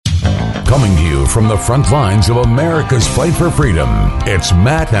Coming to you from the front lines of America's fight for freedom, it's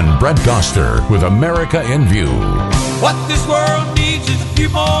Matt and Brett Goster with America in View. What this world needs is a few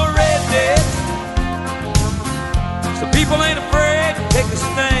more rednecks, so people ain't afraid to take a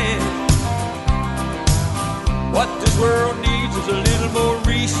stand. What this world needs is a little more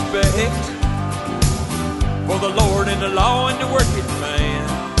respect for the Lord and the law and the working man.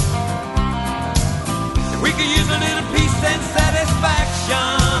 And we could use a little peace and satisfaction,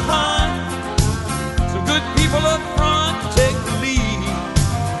 some good people up front to take the lead.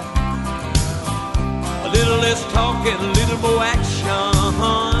 A little less talk and a little more action,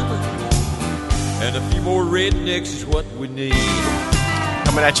 and a few more rednecks is what we need.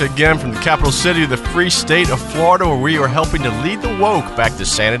 Coming at you again from the capital city of the free state of Florida, where we are helping to lead the woke back to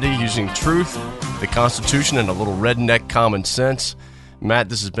sanity using truth, the Constitution, and a little redneck common sense. Matt,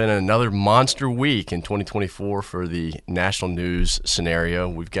 this has been another monster week in 2024 for the national news scenario.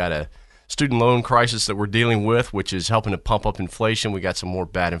 We've got a student loan crisis that we're dealing with, which is helping to pump up inflation. We got some more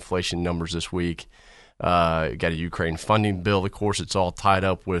bad inflation numbers this week. Got a Ukraine funding bill. Of course, it's all tied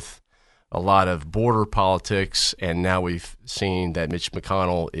up with a lot of border politics, and now we've seen that Mitch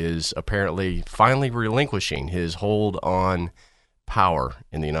McConnell is apparently finally relinquishing his hold on power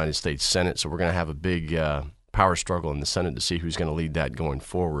in the United States Senate. So we're going to have a big power struggle in the Senate to see who's going to lead that going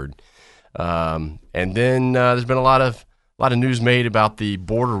forward. And then there's been a lot of news made about the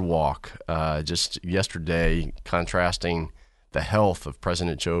border walk just yesterday, contrasting the health of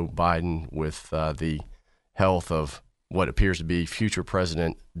President Joe Biden with the health of what appears to be future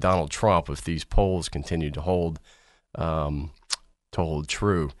President Donald Trump, if these polls continue to hold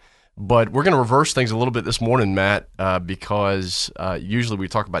true. But we're going to reverse things a little bit this morning, Matt, because usually we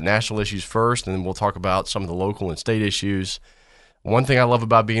talk about national issues first, and then we'll talk about some of the local and state issues. One thing I love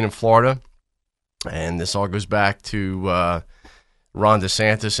about being in Florida, and this all goes back to Ron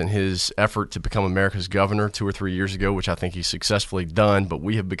DeSantis and his effort to become America's governor 2 or 3 years ago, which I think he's successfully done, but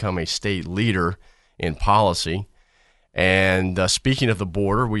we have become a state leader in policy. And speaking of the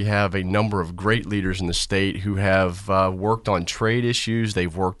border, we have a number of great leaders in the state who have worked on trade issues.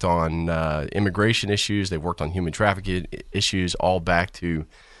 They've worked on immigration issues. They've worked on human trafficking issues,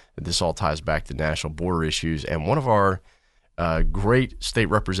 this all ties back to national border issues. And one of our great state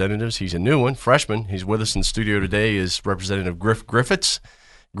representatives, he's a new one, freshman. He's with us in the studio today, is Representative Griff Griffitts.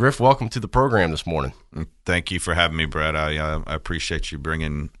 Griff, welcome to the program this morning. Thank you for having me, Brett. I appreciate you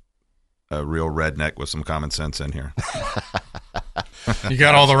bringing a real redneck with some common sense in here. You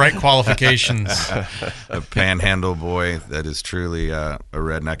got all the right qualifications. A panhandle boy that is truly a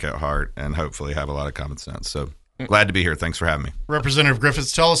redneck at heart, and hopefully have a lot of common sense. So glad to be here. Thanks for having me. Representative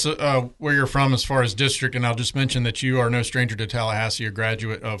Griffitts, tell us where you're from as far as district, and I'll just mention that you are no stranger to Tallahassee, a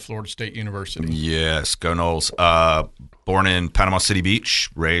graduate of Florida State University. Yes, go Noles. Born in Panama City Beach,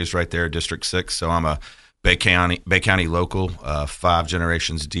 raised right there, District 6. So I'm a Bay County local, 5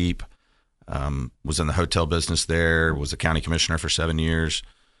 generations deep. Was in the hotel business there, was a county commissioner for 7 years,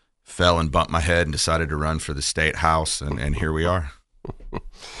 fell and bumped my head and decided to run for the state house, and here we are.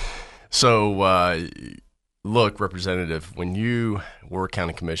 So, look, Representative, when you were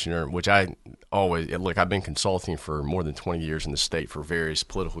county commissioner, which I've been consulting for more than 20 years in the state for various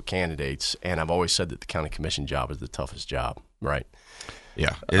political candidates, and I've always said that the county commission job is the toughest job, right?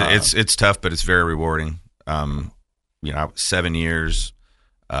 Yeah, it's tough, but it's very rewarding. 7 years.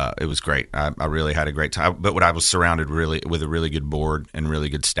 It was great. I really had a great time. But I was surrounded with a really good board and really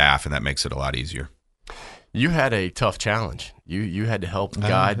good staff, and that makes it a lot easier. You had a tough challenge. You had to help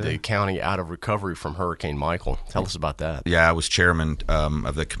guide the county out of recovery from Hurricane Michael. Tell us about that. Yeah, I was chairman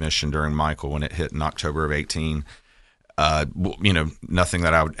of the commission during Michael when it hit in October of 2018. Nothing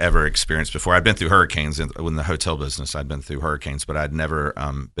that I would ever experienced before. I'd been through hurricanes in the hotel business. I'd been through hurricanes, but I'd never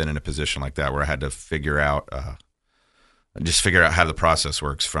been in a position like that where I had to figure out how the process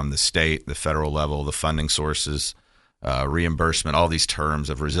works from the state, the federal level, the funding sources, reimbursement, all these terms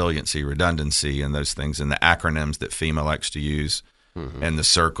of resiliency, redundancy, and those things, and the acronyms that FEMA likes to use, and the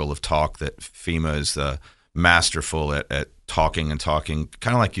circle of talk that FEMA is masterful at talking and talking,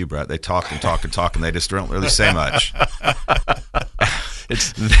 kind of like you, Brett. They talk and talk and talk, and they just don't really say much.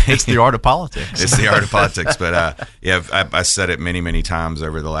 It's the art of politics. It's the art of politics. But I said it many, many times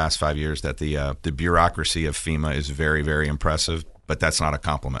over the last 5 years that the bureaucracy of FEMA is very, very impressive, but that's not a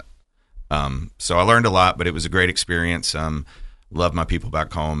compliment. So I learned a lot, but it was a great experience. Love my people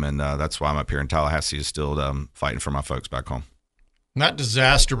back home, and that's why I'm up here in Tallahassee, is still fighting for my folks back home. Not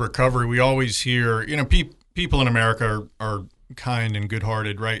disaster recovery. We always hear, people in America are kind and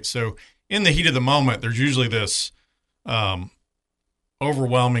good-hearted, right? So in the heat of the moment, there's usually this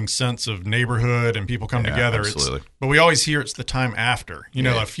overwhelming sense of neighborhood and people come together. Absolutely. But we always hear it's the time after,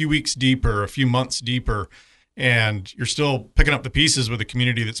 a few weeks deeper, a few months deeper, and you're still picking up the pieces with a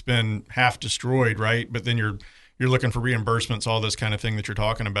community that's been half destroyed, right? But then you're looking for reimbursements, all this kind of thing that you're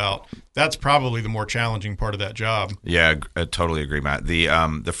talking about. That's probably the more challenging part of that job. Yeah, I totally agree, Matt.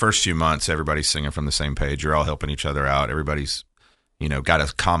 The first few months, everybody's singing from the same page. You're all helping each other out. Everybody's, got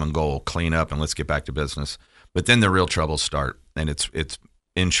a common goal, clean up and let's get back to business. But then the real troubles start, and it's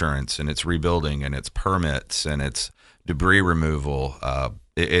insurance, and it's rebuilding, and it's permits, and it's debris removal.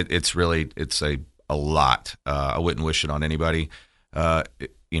 It's a lot. I wouldn't wish it on anybody.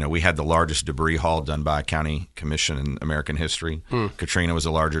 We had the largest debris haul done by a county commission in American history. Katrina was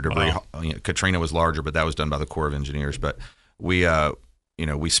a larger debris. Wow. Katrina was larger, but that was done by the Corps of Engineers. But we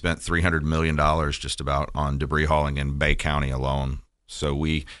spent $300 million just about on debris hauling in Bay County alone. So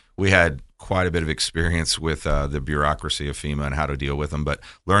we had quite a bit of experience with the bureaucracy of FEMA and how to deal with them, but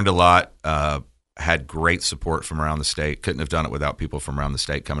learned a lot. Had great support from around the state. Couldn't have done it without people from around the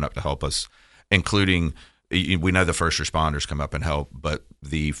state coming up to help us, including. We know the first responders come up and help, but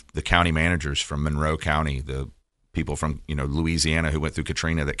the county managers from Monroe County, the people from Louisiana who went through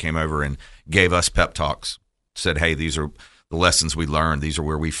Katrina that came over and gave us pep talks, said, "Hey, these are the lessons we learned. These are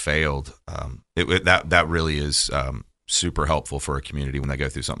where we failed." That really is super helpful for a community when they go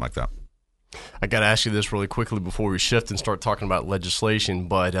through something like that. I got to ask you this really quickly before we shift and start talking about legislation,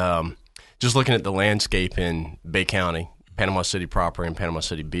 but just looking at the landscape in Bay County, Panama City proper, and Panama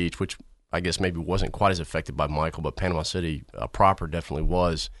City Beach, which I guess maybe wasn't quite as affected by Michael, but Panama City proper definitely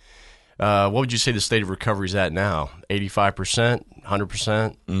was. What would you say the state of recovery is at now? 85%,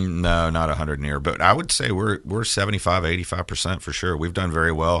 100%? No, not 100 near, but I would say we're 75, 85% for sure. We've done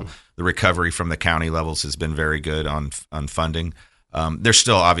very well. The recovery from the county levels has been very good on funding. There's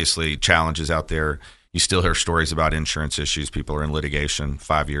still obviously challenges out there. You still hear stories about insurance issues. People are in litigation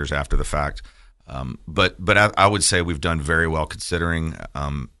 5 years after the fact. But I would say we've done very well considering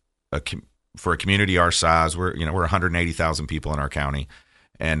for a community our size. We're 180,000 people in our county,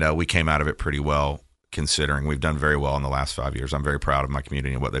 and we came out of it pretty well considering. We've done very well in the last 5 years. I'm very proud of my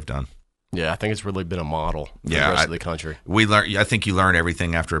community and what they've done. Yeah, I think it's really been a model for the rest of the country. I think you learn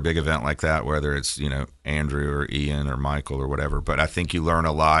everything after a big event like that, whether it's Andrew or Ian or Michael or whatever. But I think you learn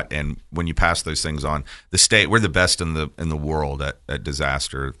a lot, and when you pass those things on, the state, we're the best in the world at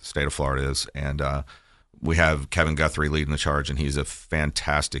disaster. The state of Florida is, and we have Kevin Guthrie leading the charge, and he's a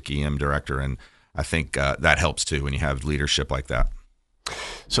fantastic EM director, and I think that helps too when you have leadership like that.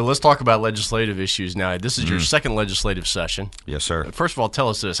 So let's talk about legislative issues now. This is your second legislative session. Yes, sir. First of all, tell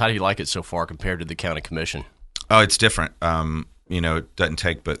us this. How do you like it so far compared to the county commission? Oh, it's different. It doesn't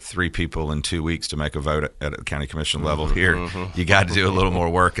take but 3 people in 2 weeks to make a vote at the county commission level here. You got to do a little more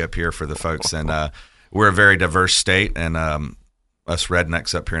work up here for the folks. And we're a very diverse state, and us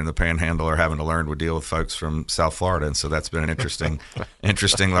rednecks up here in the Panhandle are having to learn to deal with folks from South Florida, and so that's been an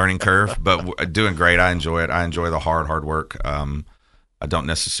interesting learning curve. But doing great. I enjoy it. I enjoy the hard work. I don't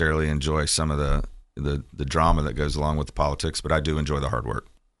necessarily enjoy some of the drama that goes along with the politics, but I do enjoy the hard work.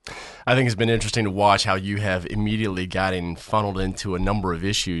 I think it's been interesting to watch how you have immediately gotten funneled into a number of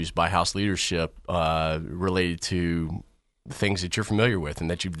issues by House leadership related to things that you're familiar with and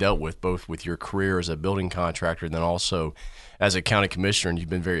that you've dealt with, both with your career as a building contractor and then also as a county commissioner, and you've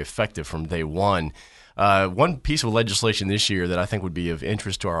been very effective from day one. One piece of legislation this year that I think would be of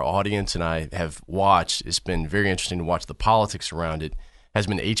interest to our audience, and I have watched, it's been very interesting to watch the politics around it, has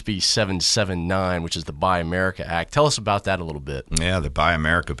been HB 779, which is the Buy America Act. Tell us about that a little bit. Yeah, the Buy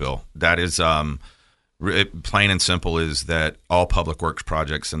America bill. That is plain and simple is that all public works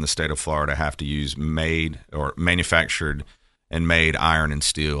projects in the state of Florida have to use made or manufactured and made iron and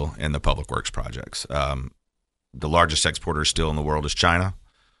steel in the public works projects. The largest exporter of steel in the world is China.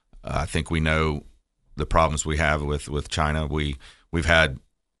 I think we know the problems we have with China. We've had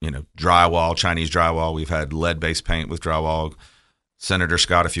drywall, Chinese drywall. We've had lead-based paint with drywall. Senator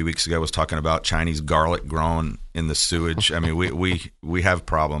Scott a few weeks ago was talking about Chinese garlic grown in the sewage. I mean, we have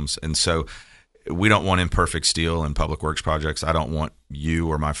problems, and so we don't want imperfect steel in public works projects. I don't want you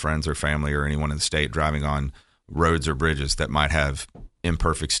or my friends or family or anyone in the state driving on roads or bridges that might have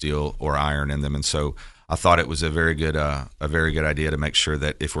imperfect steel or iron in them. And so I thought it was a very good idea to make sure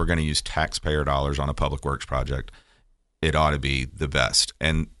that if we're going to use taxpayer dollars on a public works project, it ought to be the best.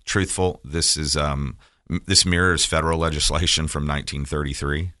 And truthful, this mirrors federal legislation from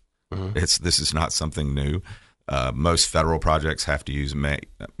 1933. This is not something new. Most federal projects have to use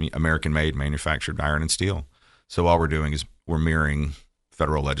American-made manufactured iron and steel. So all we're doing is we're mirroring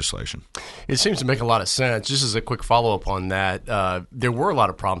federal legislation. It seems to make a lot of sense. Just as a quick follow-up on that, there were a lot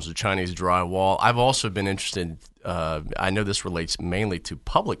of problems with Chinese drywall. I've also been interested, I know this relates mainly to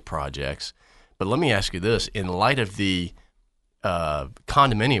public projects, but let me ask you this. In light of the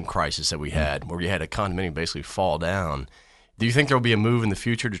condominium crisis that we had, where you had a condominium basically fall down, do you think there will be a move in the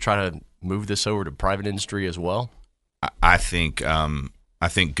future to try to move this over to private industry as well? I think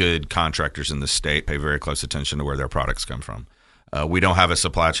good contractors in the state pay very close attention to where their products come from. We don't have a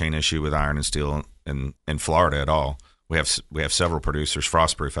supply chain issue with iron and steel in Florida at all. We have several producers.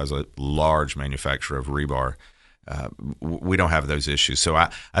 Frostproof has a large manufacturer of rebar. We don't have those issues. So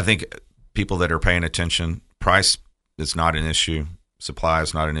I think people that are paying attention, price is not an issue. Supply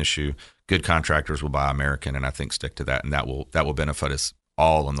is not an issue. Good contractors will buy American, and I think stick to that, and that will benefit us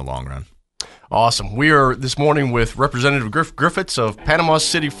all in the long run. Awesome. We are this morning with Representative Griff Griffitts of Panama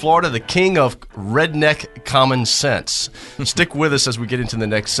City, Florida, the king of redneck common sense. Stick with us as we get into the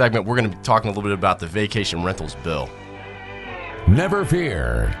next segment. We're going to be talking a little bit about the vacation rentals bill. Never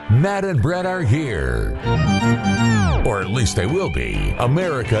fear, Matt and Brett are here. Or at least they will be.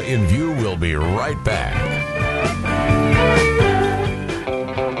 America in View will be right back.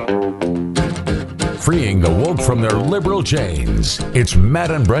 Freeing the woke from their liberal chains. It's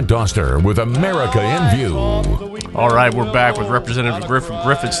Matt and Brett Doster with America in View. All right, we're back with Representative Griff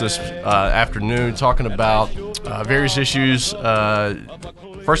Griffitts this afternoon talking about various issues.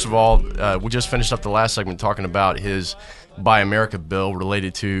 First of all, we just finished up the last segment talking about his Buy America bill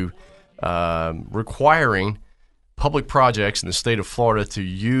related to requiring public projects in the state of Florida to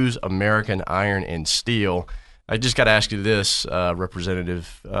use American iron and steel. I just got to ask you this,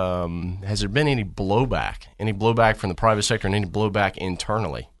 Representative. Has there been any blowback from the private sector and any blowback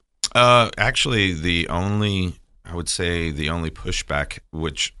internally? Actually, the only pushback,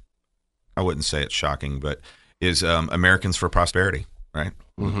 which I wouldn't say it's shocking, but is Americans for Prosperity, right?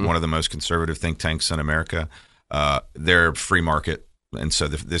 Mm-hmm. One of the most conservative think tanks in America. They're free market, and so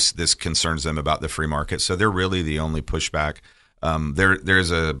this concerns them about the free market. So they're really the only pushback.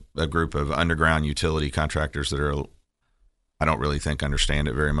 There's a group of underground utility contractors that I don't really think understand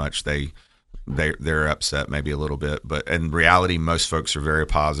it very much. They're upset maybe a little bit, but in reality, most folks are very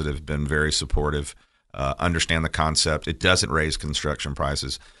positive, been very supportive, understand the concept. It doesn't raise construction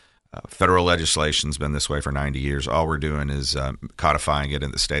prices. Federal legislation's been this way for 90 years. All we're doing is codifying it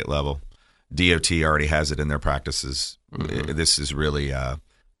at the state level. DOT already has it in their practices. Mm-hmm. This is really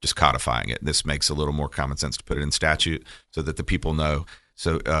just codifying it. This makes a little more common sense to put it in statute so that the people know.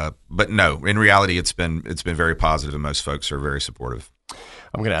 So, but no, in reality, it's been very positive, and most folks are very supportive.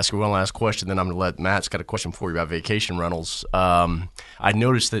 I'm going to ask you one last question, then I'm going to let Matt's got a question for you about vacation rentals. I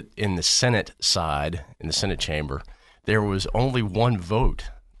noticed that in the Senate side, in the Senate chamber, there was only one vote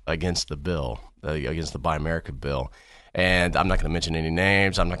against the bill, against the Buy America bill. And I'm not going to mention any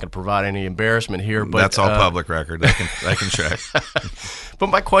names. I'm not going to provide any embarrassment here. But that's all public record. They can check. But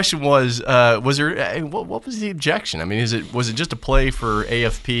my question was there? What was the objection? I mean, was it just a play for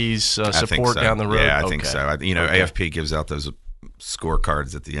AFP's support down the road? Yeah, I think so. AFP gives out those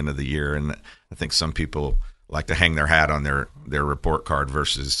scorecards at the end of the year, and I think some people like to hang their hat on their report card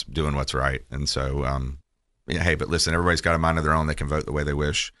versus doing what's right. And so, hey, but listen, everybody's got a mind of their own. They can vote the way they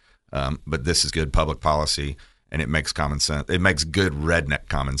wish. But this is good public policy. And it makes common sense. It makes good redneck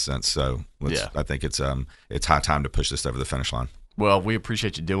common sense. So I think it's high time to push this over the finish line. Well, we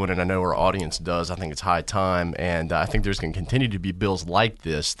appreciate you doing it. I know our audience does. I think it's high time, and I think there's going to continue to be bills like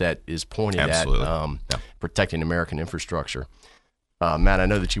this that is pointed at protecting American infrastructure. Matt, I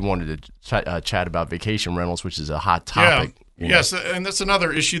know that you wanted to chat about vacation rentals, which is a hot topic. Yeah. Yes, and that's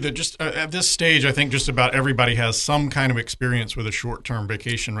another issue that just at this stage, I think just about everybody has some kind of experience with a short-term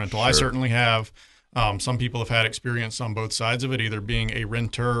vacation rental. Sure. I certainly have. Some people have had experience on both sides of it, either being a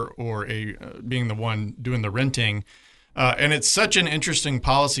renter or being the one doing the renting. And it's such an interesting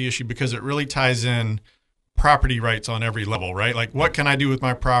policy issue because it really ties in property rights on every level, right? Like, what can I do with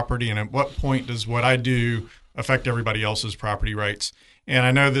my property, and at what point does what I do affect everybody else's property rights? And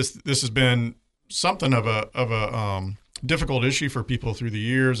I know this has been something of a difficult issue for people through the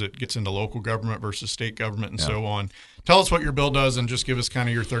years. It gets into local government versus state government and so on. Tell us what your bill does, and just give us kind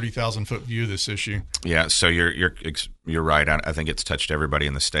of your 30,000-foot view of this issue. Yeah, so you're right. I think it's touched everybody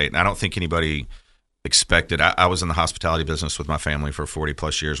in the state, and I don't think anybody expected. I was in the hospitality business with my family for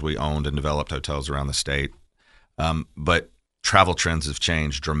 40-plus years. We owned and developed hotels around the state, but travel trends have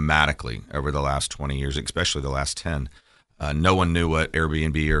changed dramatically over the last 20 years, especially the last 10. No one knew what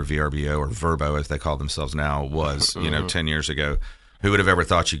Airbnb or VRBO or Vrbo, as they call themselves now, was 10 years ago. Who would have ever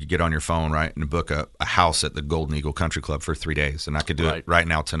thought you could get on your phone, right, and book a house at the Golden Eagle Country Club for 3 days? And I could do it right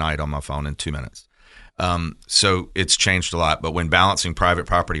now tonight on my phone in 2 minutes. So it's changed a lot. But when balancing private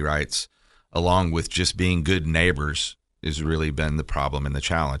property rights along with just being good neighbors has really been the problem and the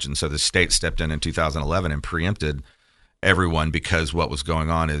challenge. And so the state stepped in 2011 and preempted everyone, because what was going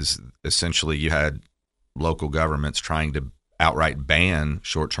on is essentially you had local governments trying to outright ban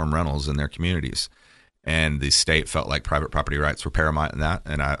short-term rentals in their communities. And the state felt like private property rights were paramount in that,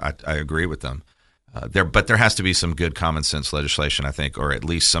 and I agree with them. But there has to be some good common sense legislation, I think, or at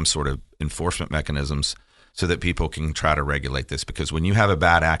least some sort of enforcement mechanisms so that people can try to regulate this. Because when you have a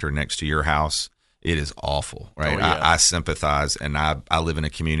bad actor next to your house, it is awful, right? Oh, yeah. I sympathize, and I live in a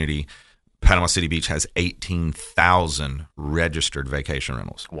community. Panama City Beach has 18,000 registered vacation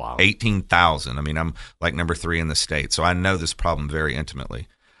rentals. Wow. 18,000. I mean, I'm like number 3 in the state. So I know this problem very intimately.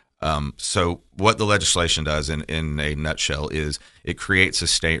 So what the legislation does in a nutshell is it creates a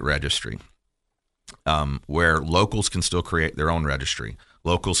state registry where locals can still create their own registry.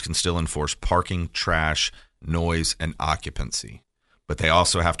 Locals can still enforce parking, trash, noise, and occupancy. But they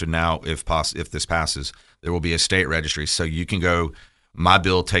also have to now, if this passes, there will be a state registry. So you can go, my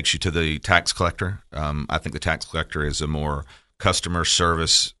bill takes you to the tax collector. I think the tax collector is a more customer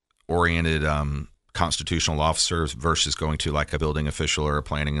service oriented constitutional officer versus going to like a building official or a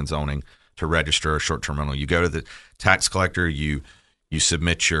planning and zoning to register a short-term rental. You go to the tax collector, you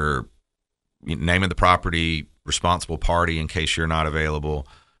submit your name of the property, responsible party in case you're not available,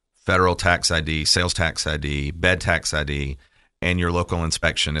 federal tax ID, sales tax ID, bed tax ID, and your local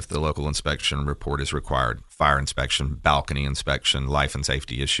inspection if the local inspection report is required, fire inspection, balcony inspection, life and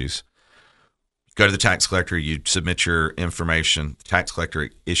safety issues. Go to the tax collector, you submit your information. The tax collector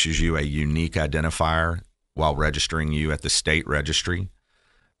issues you a unique identifier while registering you at the state registry.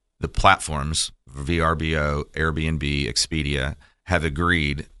 The platforms, VRBO, Airbnb, Expedia, have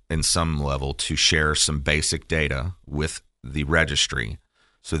agreed in some level to share some basic data with the registry.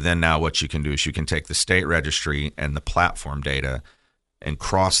 So then now what you can do is you can take the state registry and the platform data and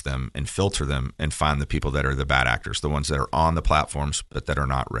cross them and filter them and find the people that are the bad actors, the ones that are on the platforms but that are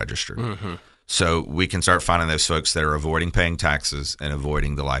not registered. Mm-hmm. So we can start finding those folks that are avoiding paying taxes and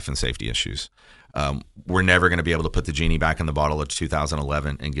avoiding the life and safety issues. We're never going to be able to put the genie back in the bottle of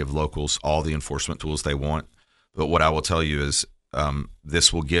 2011 and give locals all the enforcement tools they want. But what I will tell you is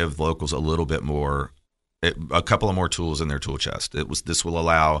this will give locals a little bit more, a couple of more tools in their tool chest. This will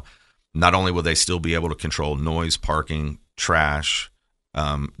allow, not only will they still be able to control noise, parking, trash,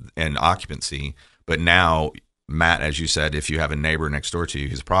 and occupancy, but now, Matt, as you said, if you have a neighbor next door to you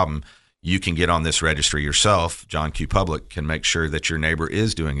who's a problem, you can get on this registry yourself. John Q. Public can make sure that your neighbor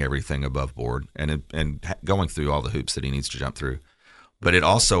is doing everything above board and going through all the hoops that he needs to jump through. But it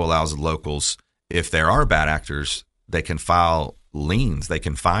also allows locals, if there are bad actors, they can file liens. They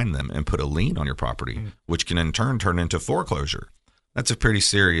can find them and put a lien on your property, which can in turn turn into foreclosure. That's a pretty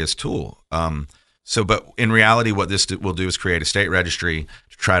serious tool. But in reality, what this will do is create a state registry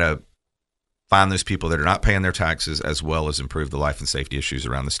to try to find those people that are not paying their taxes, as well as improve the life and safety issues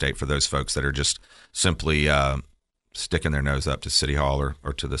around the state for those folks that are just simply sticking their nose up to City Hall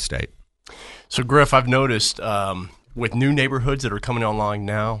or to the state. So, Griff, I've noticed with new neighborhoods that are coming online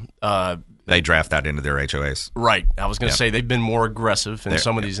now, they draft that into their HOAs. Right. I was going to say they've been more aggressive in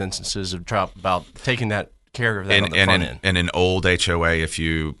some of these instances about taking that care of that on the front end. And an old HOA,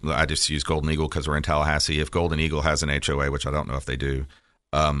 I just use Golden Eagle because we're in Tallahassee. If Golden Eagle has an HOA, which I don't know if they do,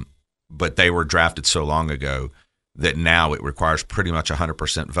 but they were drafted so long ago that now it requires pretty much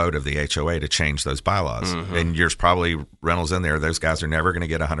 100% vote of the HOA to change those bylaws. Mm-hmm. And there's probably rentals in there. Those guys are never going to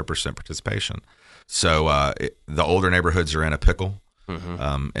get 100% participation. So the older neighborhoods are in a pickle,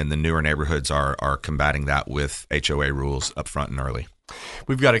 and the newer neighborhoods are combating that with HOA rules up front and early.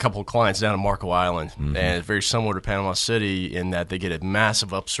 We've got a couple of clients down in Marco Island, and it's very similar to Panama City in that they get a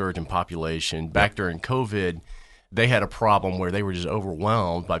massive upsurge in population. Back during COVID, they had a problem where they were just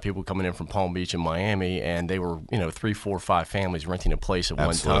overwhelmed by people coming in from Palm Beach and Miami, and they were, 3, 4, 5 families renting a place at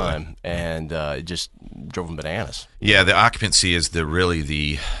one time, and it just drove them bananas. Yeah, the occupancy is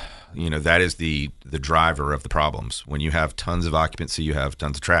that is the driver of the problems. When you have tons of occupancy, you have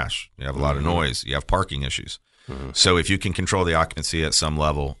tons of trash, you have a lot of noise, you have parking issues. So if you can control the occupancy at some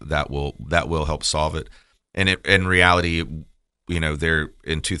level, that will help solve it. And in reality, there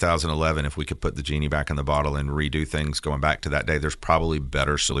in 2011, if we could put the genie back in the bottle and redo things going back to that day, there's probably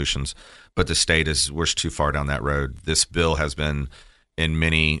better solutions. But the state we're too far down that road. This bill has been in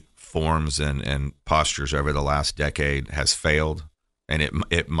many forms and postures over the last decade has failed, and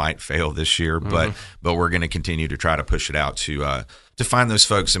it might fail this year. But we're going to continue to try to push it out to find those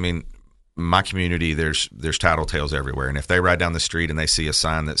folks. I mean, my community, there's tattletales everywhere, and if they ride down the street and they see a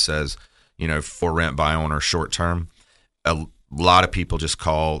sign that says, for rent by owner short term, lot of people just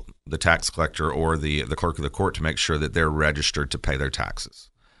call the tax collector or the clerk of the court to make sure that they're registered to pay their taxes,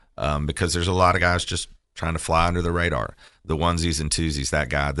 because there's a lot of guys just trying to fly under the radar. The onesies and twosies, that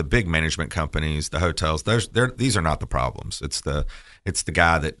guy. The big management companies, the hotels, these are not the problems. It's the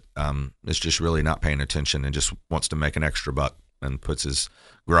guy that is just really not paying attention and just wants to make an extra buck and puts his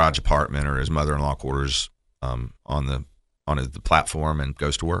garage apartment or his mother-in-law quarters on the platform and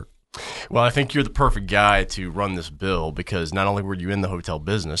goes to work. Well, I think you're the perfect guy to run this bill because not only were you in the hotel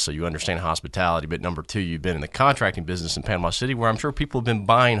business, so you understand hospitality, but number two, you've been in the contracting business in Panama City where I'm sure people have been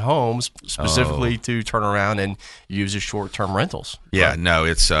buying homes specifically to turn around and use as short-term rentals. Yeah, right? No,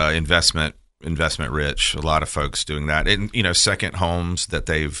 it's investment rich. A lot of folks doing that. And, second homes that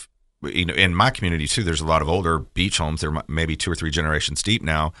they've, in my community too, there's a lot of older beach homes. They're maybe 2 or 3 generations deep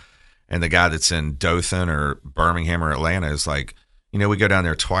now. And the guy that's in Dothan or Birmingham or Atlanta is like, we go down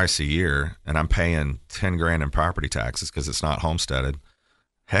there twice a year, and I'm paying $10,000 in property taxes because it's not homesteaded.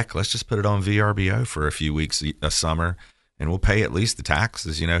 Heck, let's just put it on VRBO for a few weeks a summer, and we'll pay at least the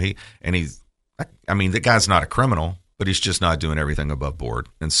taxes. The guy's not a criminal, but he's just not doing everything above board,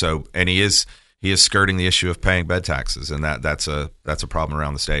 and he is skirting the issue of paying bed taxes, and that's a problem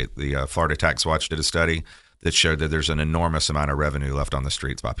around the state. The Florida Tax Watch did a study that showed that there's an enormous amount of revenue left on the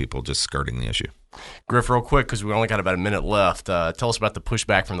streets by people just skirting the issue. Griff, real quick, because we only got about a minute left, tell us about the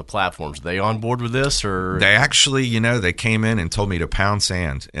pushback from the platforms. Are they on board with this? Or they actually, they came in and told me to pound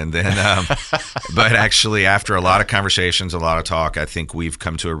sand. And then, but actually, after a lot of conversations, a lot of talk, I think we've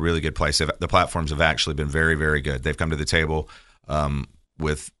come to a really good place. The platforms have actually been very, very good. They've come to the table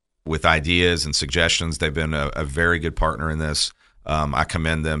with ideas and suggestions. They've been a very good partner in this. I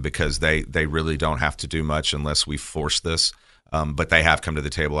commend them because they really don't have to do much unless we force this. But they have come to the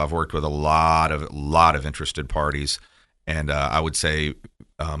table. I've worked with a lot of interested parties, and I would say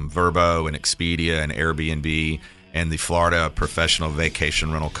Vrbo and Expedia and Airbnb and the Florida Professional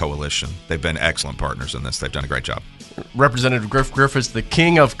Vacation Rental Coalition. They've been excellent partners in this. They've done a great job. Representative Griff Griffitts, the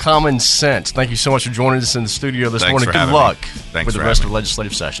king of common sense. Thank you so much for joining us in the studio this morning. Good luck with the rest of the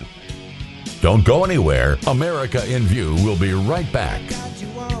legislative session. Don't go anywhere. America in View will be right back.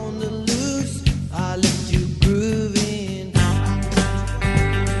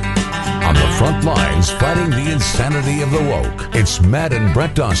 On the front lines, fighting the insanity of the woke, it's Matt and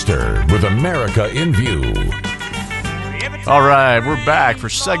Brett Doster with America in View. All right, we're back for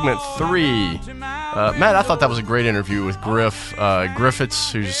segment 3. Matt, I thought that was a great interview with Griff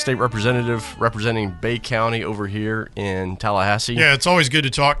Griffitts, who's a state representative representing Bay County over here in Tallahassee. Yeah, it's always good to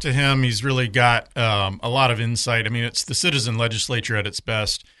talk to him. He's really got a lot of insight. I mean, it's the citizen legislature at its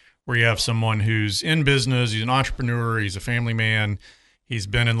best, where you have someone who's in business, he's an entrepreneur, he's a family man, he's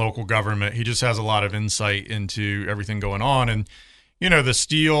been in local government. He just has a lot of insight into everything going on. And the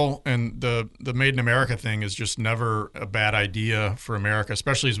steel and the Made in America thing is just never a bad idea for America,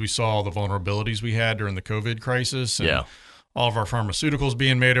 especially as we saw the vulnerabilities we had during the COVID crisis and all of our pharmaceuticals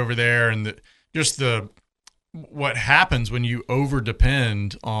being made over there, and what happens when you over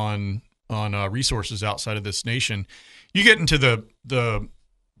depend on resources outside of this nation. You get into the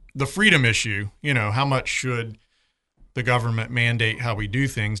freedom issue. How much should the government mandate how we do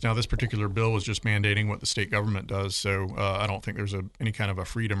things? Now, this particular bill was just mandating what the state government does, so I don't think there's any kind of a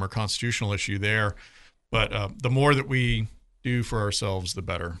freedom or constitutional issue there. But the more that we do for ourselves, the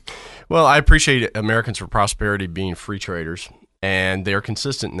better. Well, I appreciate Americans for Prosperity being free traders, and they're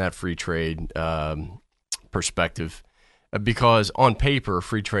consistent in that free trade perspective because on paper,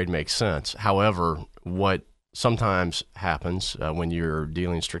 free trade makes sense. However, what sometimes happens when you're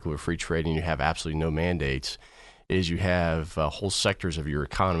dealing strictly with free trade and you have absolutely no mandates is you have whole sectors of your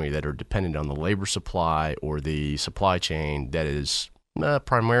economy that are dependent on the labor supply or the supply chain that is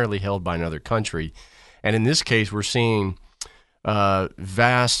primarily held by another country. And in this case, we're seeing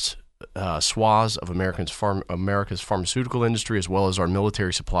vast swaths of America's pharmaceutical industry as well as our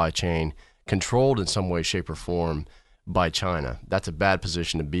military supply chain controlled in some way, shape, or form by China. That's a bad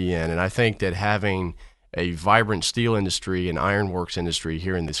position to be in. And I think that having a vibrant steel industry and ironworks industry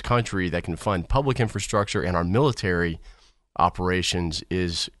here in this country that can fund public infrastructure and our military operations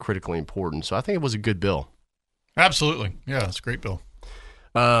is critically important. So I think it was a good bill. Absolutely. Yeah, it's a great bill.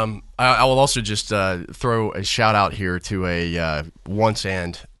 I will also just throw a shout out here to a once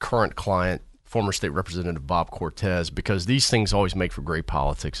and current client, former state representative Bob Cortez, because these things always make for great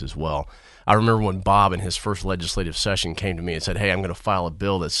politics as well. I remember when Bob in his first legislative session came to me and said, hey, I'm going to file a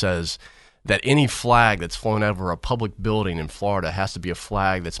bill that says that any flag that's flown over a public building in Florida has to be a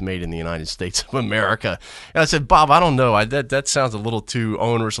flag that's made in the United States of America. And I said, Bob, I don't know. That sounds a little too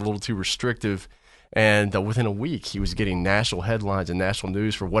onerous, a little too restrictive. And within a week, he was getting national headlines and national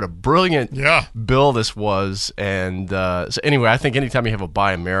news for what a brilliant Yeah. bill this was. And so anyway, I think anytime you have a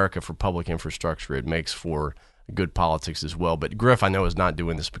Buy America for public infrastructure, it makes for good politics as well. But Griff, I know, is not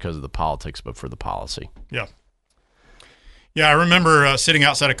doing this because of the politics, but for the policy. Yeah. Yeah, I remember sitting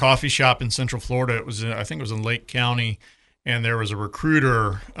outside a coffee shop in Central Florida. It was, I think it was in Lake County, and there was a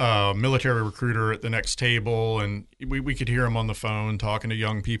recruiter, military recruiter at the next table, and we could hear him on the phone talking to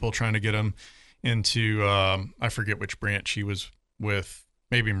young people, trying to get them into, I forget which branch he was with,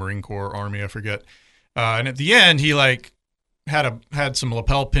 maybe Marine Corps, Army, I forget. And at the end, he had some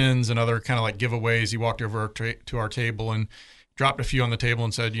lapel pins and other kind of like giveaways. He walked over to our table and dropped a few on the table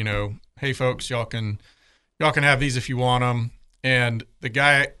and said, hey folks, y'all can have these if you want them. And the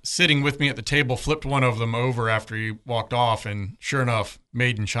guy sitting with me at the table flipped one of them over after he walked off, and sure enough,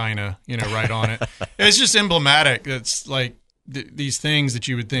 made in China, right on it. It's just emblematic. It's like these things that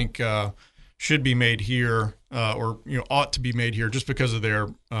you would think should be made here, or ought to be made here, just because of their,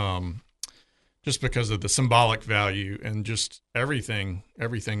 just because of the symbolic value, and just everything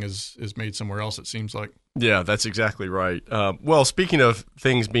is made somewhere else, it seems like. Yeah, that's exactly right. Well, speaking of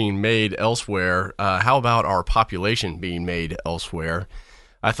things being made elsewhere, how about our population being made elsewhere?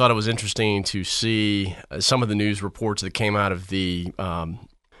 I thought it was interesting to see some of the news reports that came out of the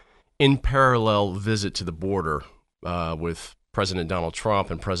in parallel visit to the border with President Donald Trump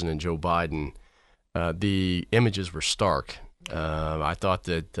and President Joe Biden. The images were stark. I thought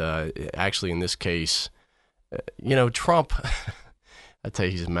that actually in this case, Trump... I tell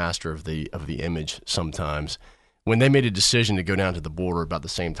you, he's a master of the image sometimes. When they made a decision to go down to the border about the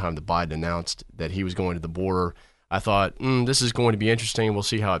same time that Biden announced that he was going to the border, I thought, this is going to be interesting. We'll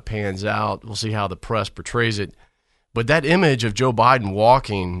see how it pans out. We'll see how the press portrays it. But that image of Joe Biden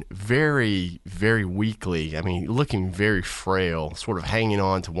walking very, very weakly, looking very frail, sort of hanging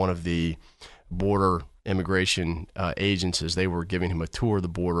on to one of the border immigration agents as they were giving him a tour of the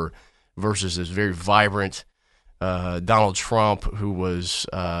border, versus this very vibrant Donald Trump, who was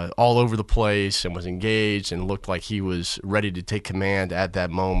all over the place and was engaged and looked like he was ready to take command at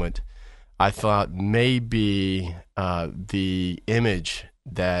that moment. I thought maybe the image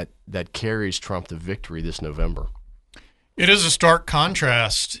that carries Trump to victory this November. It is a stark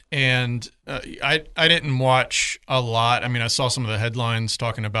contrast, and I didn't watch a lot. I saw some of the headlines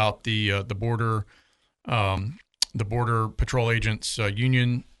talking about the border patrol agents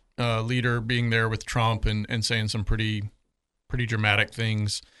union leader being there with Trump and saying some pretty dramatic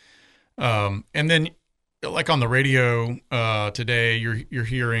things. And then, like on the radio today, you're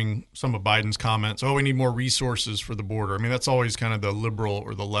hearing some of Biden's comments. Oh, we need more resources for the border. That's always kind of the liberal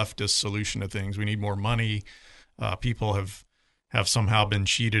or the leftist solution to things. We need more money. People have somehow been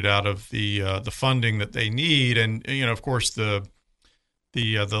cheated out of the funding that they need, and of course the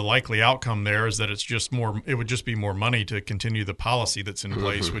likely outcome there is that it's just more. It would just be more money to continue the policy that's in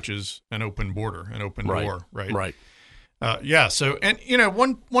place, which is an open border, an open door, right? Right. Yeah. So, and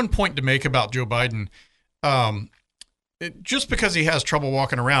one point to make about Joe Biden, just because he has trouble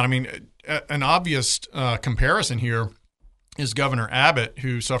walking around. An obvious comparison here is Governor Abbott,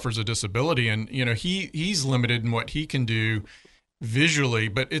 who suffers a disability, and he's limited in what he can do visually,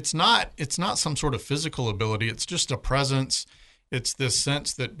 but it's not some sort of physical ability. It's just a presence. It's this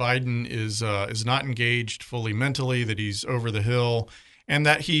sense that Biden is not engaged fully mentally, that he's over the hill, and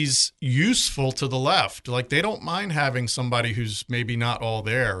that he's useful to the left. Like, they don't mind having somebody who's maybe not all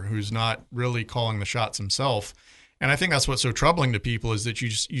there, who's not really calling the shots himself. And I think that's what's so troubling to people, is that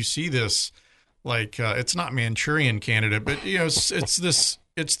you see this, like, it's not Manchurian Candidate, but it's just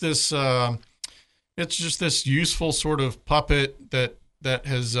this useful sort of puppet that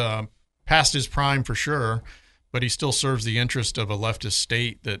has passed his prime for sure. But he still serves the interest of a leftist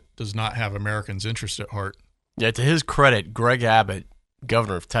state that does not have Americans' interest at heart. Yeah, to his credit, Greg Abbott,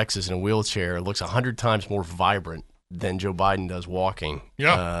 governor of Texas in a wheelchair, looks 100 times more vibrant than Joe Biden does walking.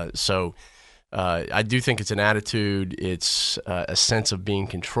 Yeah. So I do think it's an attitude. It's a sense of being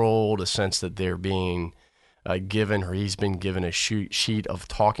controlled, a sense that they're being given, or he's been given a sheet of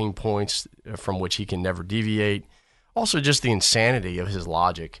talking points from which he can never deviate. Also, just the insanity of his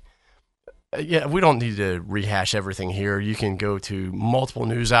logic. Yeah, we don't need to rehash everything here. You can go to multiple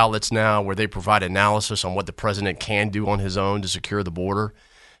news outlets now where they provide analysis on what the president can do on his own to secure the border.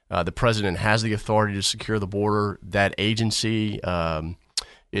 The president has the authority to secure the border. That agency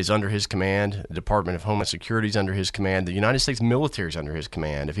is under his command. The Department of Homeland Security is under his command. The United States military is under his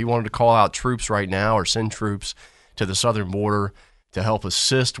command. If he wanted to call out troops right now or send troops to the southern border to help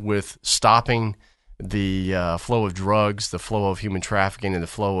assist with stopping the flow of drugs, the flow of human trafficking, and the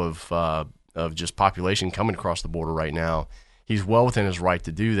flow of just population coming across the border right now, He's well within his right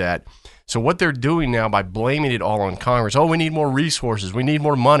to do that. So what they're doing now by blaming it all on Congress, we need more resources, we need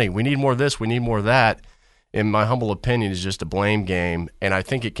more money, we need more this, we need more that, in my humble opinion, is just a blame game. And I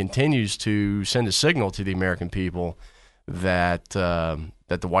think it continues to send a signal to the American people that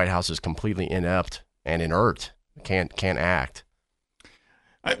that the White House is completely inept and inert, can't act.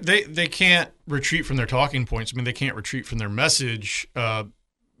 They can't retreat from their talking points. I mean, they can't retreat from their message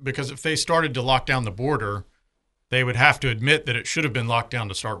because if they started to lock down the border, they would have to admit that it should have been locked down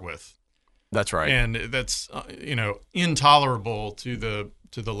to start with. That's right, and that's intolerable to the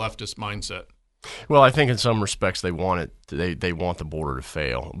leftist mindset. Well, I think in some respects they want it. They want the border to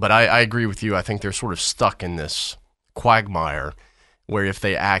fail. But I agree with you. I think they're sort of stuck in this quagmire where if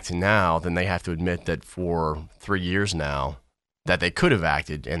they act now, then they have to admit that for 3 years now that they could have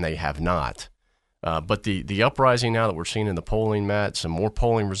acted and they have not. But the uprising now that we're seeing in the polling, Matt, some more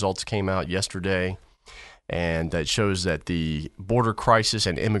polling results came out yesterday, and that shows that the border crisis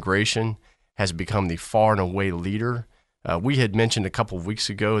and immigration has become the far and away leader. We had mentioned a couple of weeks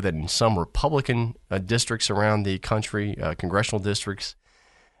ago that in some Republican districts around the country, congressional districts,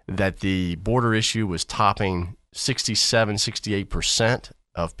 that the border issue was topping 67, 68%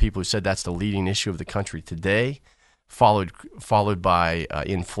 of people who said that's the leading issue of the country today, followed by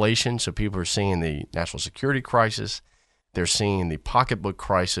inflation. So people are seeing the national security crisis. They're seeing the pocketbook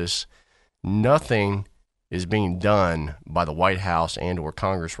crisis. Nothing is being done by the White House and or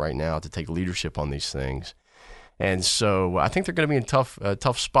Congress right now to take leadership on these things. And so I think they're going to be in a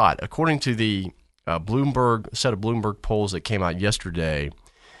tough spot. According to the set of Bloomberg polls that came out yesterday,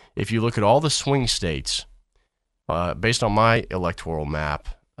 if you look at all the swing states, based on my electoral map,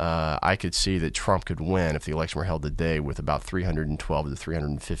 I could see that Trump could win if the election were held today with about 312 to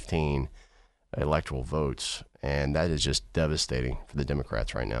 315 electoral votes. And that is just devastating for the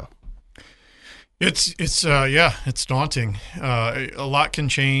Democrats right now. It's daunting. A lot can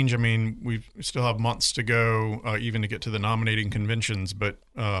change. I mean, we still have months to go, even to get to the nominating conventions. But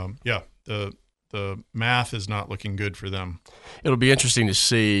the math is not looking good for them. It'll be interesting to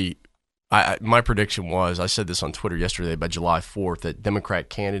see. My prediction was, I said this on Twitter yesterday, by July 4th, that Democrat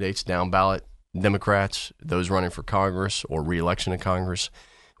candidates, down ballot Democrats, those running for Congress or re-election to Congress,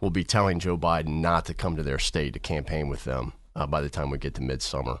 will be telling Joe Biden not to come to their state to campaign with them by the time we get to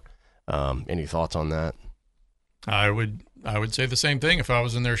midsummer. Any thoughts on that? I would say the same thing if I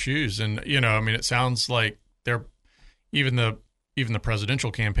was in their shoes. And it sounds like they're even the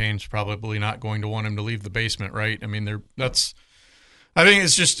presidential campaign's probably not going to want him to leave the basement, right? I mean, I think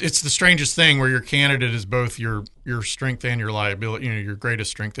it's the strangest thing where your candidate is both your strength and your liability. Your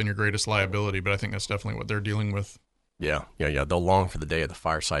greatest strength and your greatest liability. But I think that's definitely what they're dealing with. Yeah. They'll long for the day of the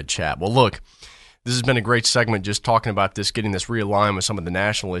fireside chat. Well, look. This has been a great segment just talking about this, getting this realigned with some of the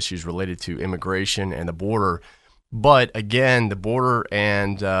national issues related to immigration and the border. But again, the border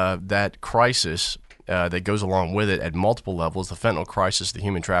and that crisis that goes along with it at multiple levels, the fentanyl crisis, the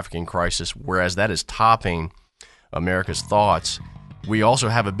human trafficking crisis, whereas that is topping America's thoughts, we also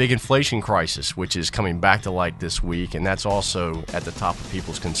have a big inflation crisis, which is coming back to light this week, and that's also at the top of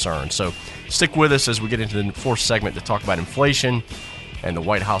people's concerns. So stick with us as we get into the fourth segment to talk about inflation and the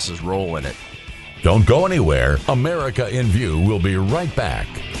White House's role in it. Don't go anywhere. America in View will be right back.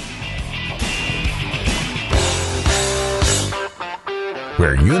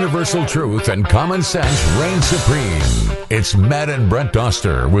 Where universal truth and common sense reign supreme. It's Matt and Brent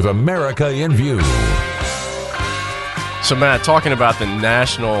Doster with America in View. So, Matt, talking about the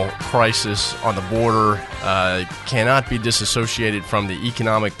national crisis on the border cannot be disassociated from the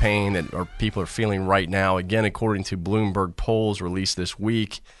economic pain that people are feeling right now. Again, according to Bloomberg polls released this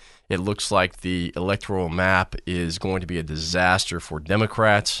week, it looks like the electoral map is going to be a disaster for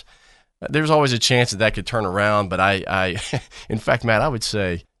Democrats. There's always a chance that could turn around, but in fact, Matt, I would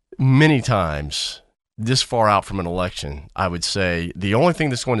say many times this far out from an election, I would say the only thing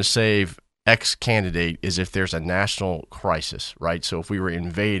that's going to save X candidate is if there's a national crisis, right? So if we were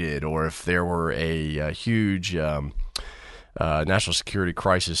invaded or if there were a huge national security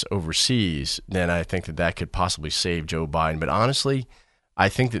crisis overseas, then I think that could possibly save Joe Biden. But honestly, I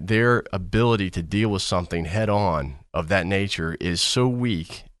think that their ability to deal with something head on of that nature is so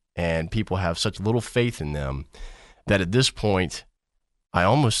weak and people have such little faith in them that at this point, I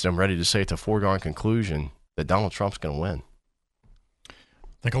almost am ready to say it's a foregone conclusion that Donald Trump's going to win.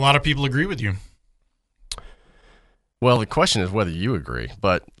 I think a lot of people agree with you. Well, the question is whether you agree.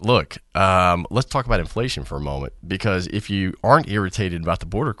 But look, let's talk about inflation for a moment, because if you aren't irritated about the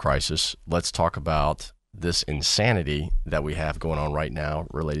border crisis, let's talk about this insanity that we have going on right now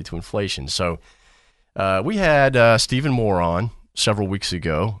related to inflation. So we had Stephen Moore on several weeks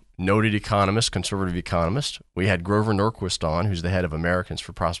ago, noted economist, conservative economist. We had Grover Norquist on, who's the head of Americans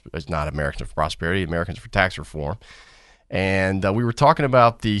for Prosperity, Americans for Tax Reform. And we were talking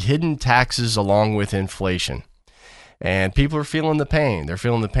about the hidden taxes along with inflation. And people are feeling the pain. They're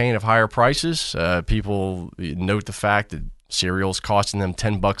feeling the pain of higher prices. People note the fact that cereal's costing them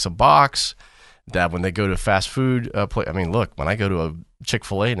 $10 a box, that when they go to fast food place, I mean, look, when I go to a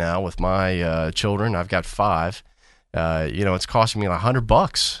Chick-fil-A now with my children, I've got 5, it's costing me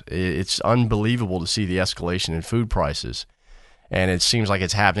 $100. It's unbelievable to see the escalation in food prices. And it seems like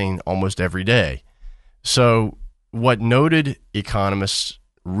it's happening almost every day. So what noted economists,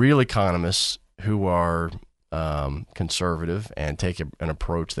 real economists who are conservative and take an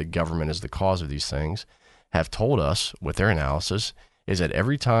approach that government is the cause of these things, have told us with their analysis is that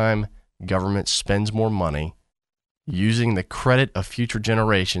every time government spends more money using the credit of future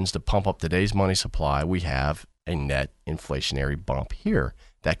generations to pump up today's money supply, we have a net inflationary bump here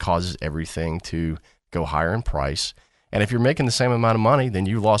that causes everything to go higher in price. And if you're making the same amount of money, then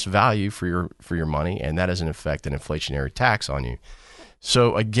you lost value for your money, and that is in effect an inflationary tax on you.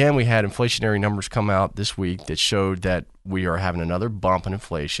 So again, we had inflationary numbers come out this week that showed that we are having another bump in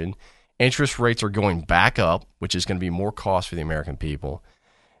inflation. Interest rates are going back up, which is going to be more cost for the American people.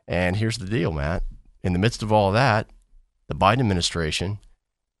 And here's the deal, Matt. In the midst of all of that, the Biden administration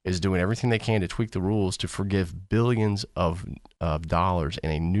is doing everything they can to tweak the rules to forgive billions of dollars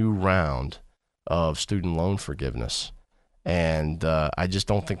in a new round of student loan forgiveness. And I just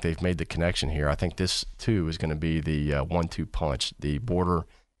don't think they've made the connection here. I think this, too, is going to be the 1-2 punch, the border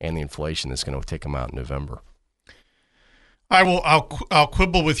and the inflation that's going to take them out in November. I'll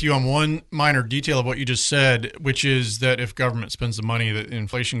quibble with you on one minor detail of what you just said, which is that if government spends the money, that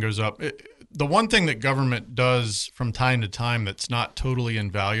inflation goes up. The one thing that government does from time to time that's not totally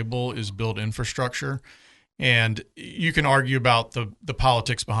invaluable is build infrastructure. And you can argue about the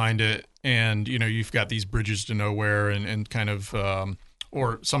politics behind it. And, you've got these bridges to nowhere and kind of,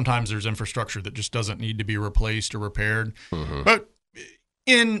 or sometimes there's infrastructure that just doesn't need to be replaced or repaired. Mm-hmm. But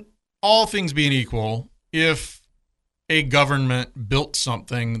in all things being equal, if a government built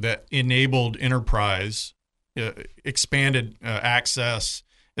something that enabled enterprise, expanded access,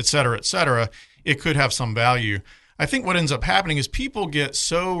 et cetera, it could have some value. I think what ends up happening is people get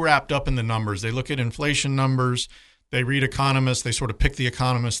so wrapped up in the numbers. They look at inflation numbers, they read economists, they sort of pick the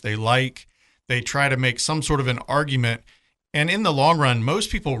economists they like, they try to make some sort of an argument. And in the long run,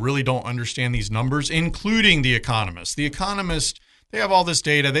 most people really don't understand these numbers, including the economists. The economists, they have all this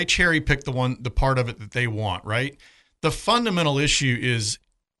data, they cherry pick the part of it that they want, right? The fundamental issue is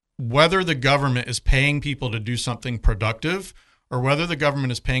whether the government is paying people to do something productive or whether the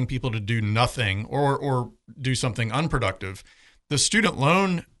government is paying people to do nothing or do something unproductive. The student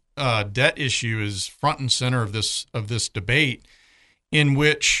loan debt issue is front and center of this debate, in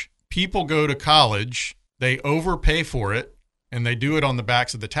which people go to college, they overpay for it, and they do it on the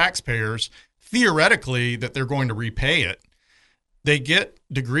backs of the taxpayers, theoretically that they're going to repay it. They get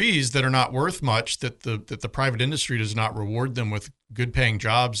degrees that are not worth much, that the private industry does not reward them with good paying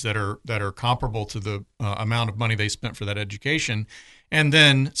jobs that are comparable to the amount of money they spent for that education. And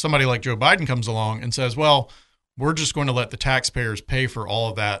then somebody like Joe Biden comes along and says, well, we're just going to let the taxpayers pay for all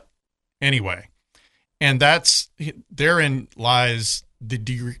of that anyway. And therein lies the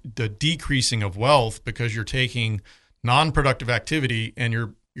decreasing of wealth, because you're taking non-productive activity and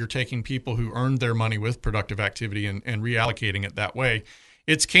you're taking people who earned their money with productive activity and reallocating it that way.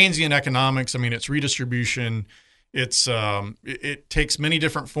 It's Keynesian economics. I mean, it's redistribution. It takes many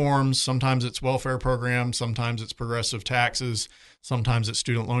different forms. Sometimes it's welfare programs. Sometimes it's progressive taxes. Sometimes it's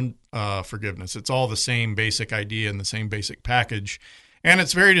student loan forgiveness. It's all the same basic idea and the same basic package. And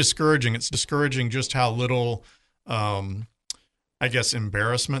it's very discouraging. It's discouraging just how little,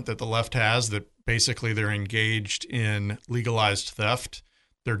 embarrassment that the left has, that basically they're engaged in legalized theft.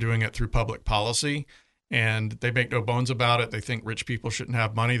 They're doing it through public policy, and they make no bones about it. They think rich people shouldn't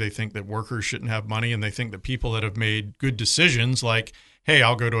have money. They think that workers shouldn't have money, and they think that people that have made good decisions, like, hey,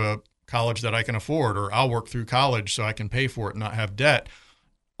 I'll go to a college that I can afford, or I'll work through college so I can pay for it and not have debt.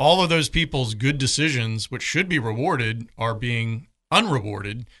 All of those people's good decisions, which should be rewarded, are being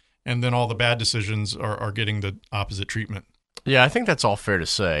unrewarded, and then all the bad decisions are getting the opposite treatment. Yeah, I think that's all fair to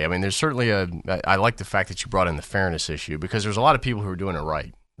say. I mean, there's certainly I like the fact that you brought in the fairness issue, because there's a lot of people who are doing it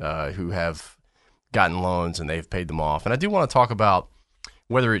right, who have gotten loans and they've paid them off. And I do want to talk about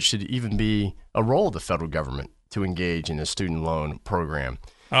whether it should even be a role of the federal government to engage in a student loan program.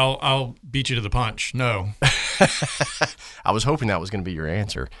 I'll beat you to the punch. No. I was hoping that was going to be your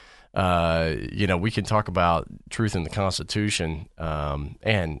answer. We can talk about truth in the Constitution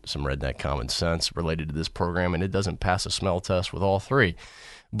and some redneck common sense related to this program, and it doesn't pass a smell test with all three.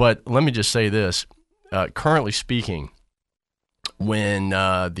 But let me just say this. Currently speaking, when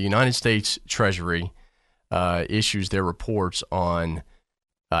the United States Treasury issues their reports on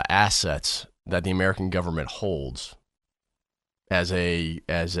assets that the American government holds as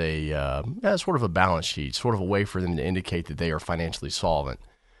sort of a balance sheet, sort of a way for them to indicate that they are financially solvent.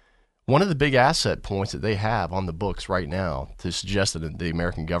 One of the big asset points that they have on the books right now to suggest that the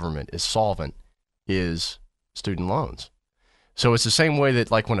American government is solvent is student loans. So it's the same way that,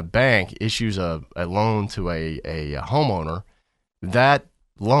 like, when a bank issues a loan to a homeowner, that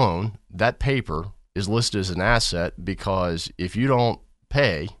loan, that paper, is listed as an asset because if you don't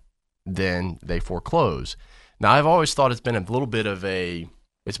pay, then they foreclose. Now, I've always thought it's been a little bit of a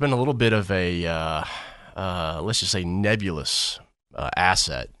let's just say nebulous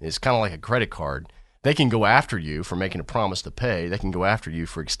asset. It's kind of like a credit card. They can go after you for making a promise to pay. They can go after you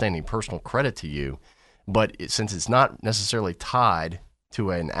for extending personal credit to you. But since it's not necessarily tied to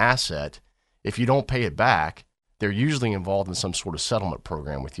an asset, if you don't pay it back, they're usually involved in some sort of settlement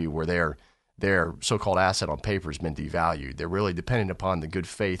program with you where their so-called asset on paper has been devalued. They're really dependent upon the good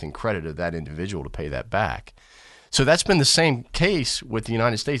faith and credit of that individual to pay that back. So that's been the same case with the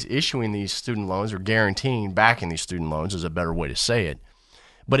United States issuing these student loans, or guaranteeing backing these student loans is a better way to say it.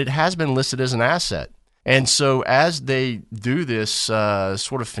 But it has been listed as an asset. And so as they do this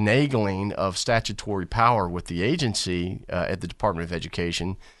sort of finagling of statutory power with the agency at the Department of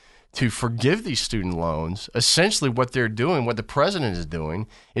Education to forgive these student loans, essentially what they're doing, what the president is doing,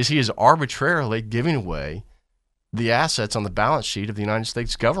 is he is arbitrarily giving away the assets on the balance sheet of the United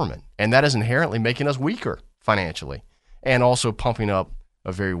States government. And that is inherently making us weaker financially and also pumping up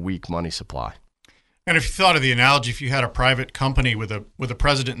a very weak money supply. And if you thought of the analogy, if you had a private company with a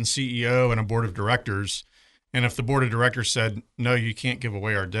president and CEO and a board of directors, and if the board of directors said, no, you can't give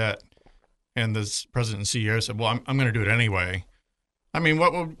away our debt, and the president and CEO said, well, I'm going to do it anyway, I mean,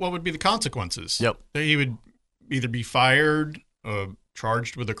 what would be the consequences? Yep. He would either be fired,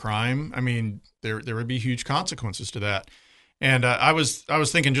 charged with a crime. I mean, there would be huge consequences to that. And I was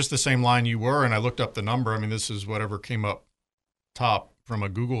thinking just the same line you were, and I looked up the number. I mean, this is whatever came up top from a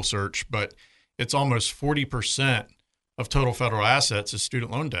Google search, but it's almost 40% of total federal assets is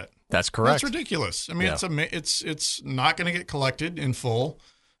student loan debt. That's correct. That's ridiculous. I mean, Yeah. it's not going to get collected in full.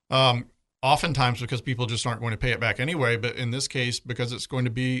 Oftentimes because people just aren't going to pay it back anyway, but in this case, because it's going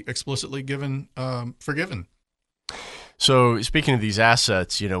to be explicitly forgiven. So speaking of these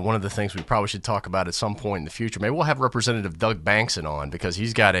assets, one of the things we probably should talk about at some point in the future, maybe we'll have Representative Doug Bankson on, because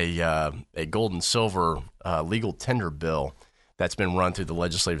he's got a gold and silver legal tender bill that's been run through the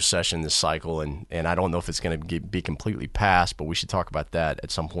legislative session this cycle, and I don't know if it's going to be completely passed, but we should talk about that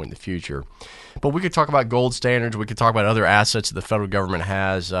at some point in the future. But we could talk about gold standards. We could talk about other assets that the federal government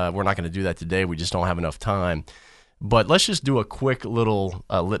has. We're not going to do that today. We just don't have enough time. But let's just do a quick little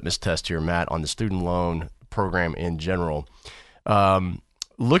litmus test here, Matt, on the student loan program in general.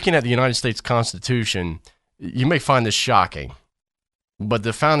 Looking at the United States Constitution, you may find this shocking, but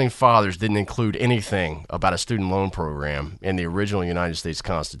the Founding Fathers didn't include anything about a student loan program in the original United States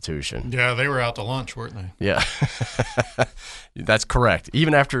Constitution. Yeah, they were out to lunch, weren't they? Yeah, that's correct.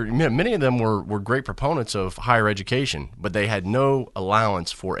 Even after, many of them were great proponents of higher education, but they had no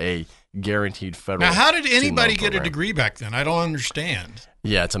allowance for a guaranteed federal. Now, how did anybody get a program. degree back then? I don't understand.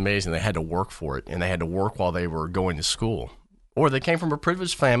 Yeah, it's amazing. They had to work for it, and they had to work while they were going to school. Or they came from a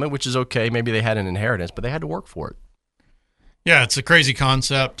privileged family, which is okay. Maybe they had an inheritance, but they had to work for it. Yeah, it's a crazy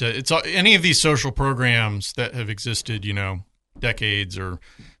concept. It's any of these social programs that have existed, decades or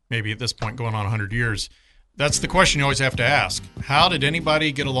maybe at this point going on 100 years. That's the question you always have to ask. How did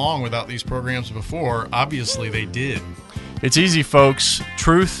anybody get along without these programs before? Obviously, they did. It's easy, folks.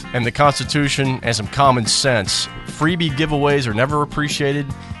 Truth and the Constitution and some common sense. Freebie giveaways are never appreciated.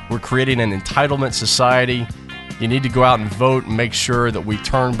 We're creating an entitlement society. You need to go out and vote and make sure that we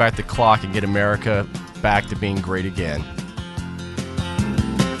turn back the clock and get America back to being great again.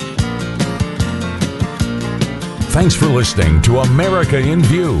 Thanks for listening to America in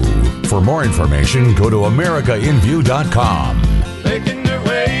View. For more information, go to americainview.com.